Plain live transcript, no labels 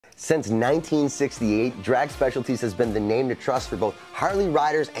Since 1968, Drag Specialties has been the name to trust for both Harley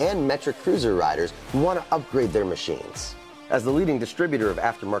riders and metric cruiser riders who want to upgrade their machines. As the leading distributor of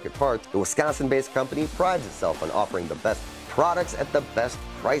aftermarket parts, the Wisconsin-based company prides itself on offering the best products at the best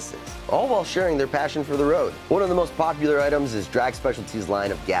prices, all while sharing their passion for the road. One of the most popular items is Drag Specialties'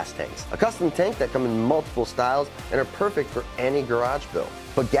 line of gas tanks, a custom tank that come in multiple styles and are perfect for any garage build.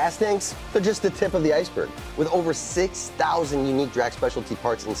 But gas tanks, they're just the tip of the iceberg. With over 6,000 unique Drag Specialty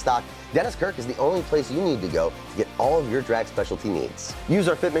parts in stock, Dennis Kirk is the only place you need to go to get all of your Drag Specialty needs. Use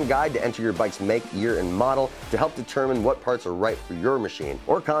our fitment guide to enter your bike's make, year, and model to help determine what parts are right for your machine,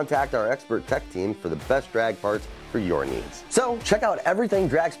 or contact our expert tech team for the best drag parts for your needs. So check out everything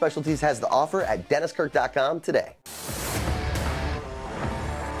Drag Specialties has to offer at DennisKirk.com today.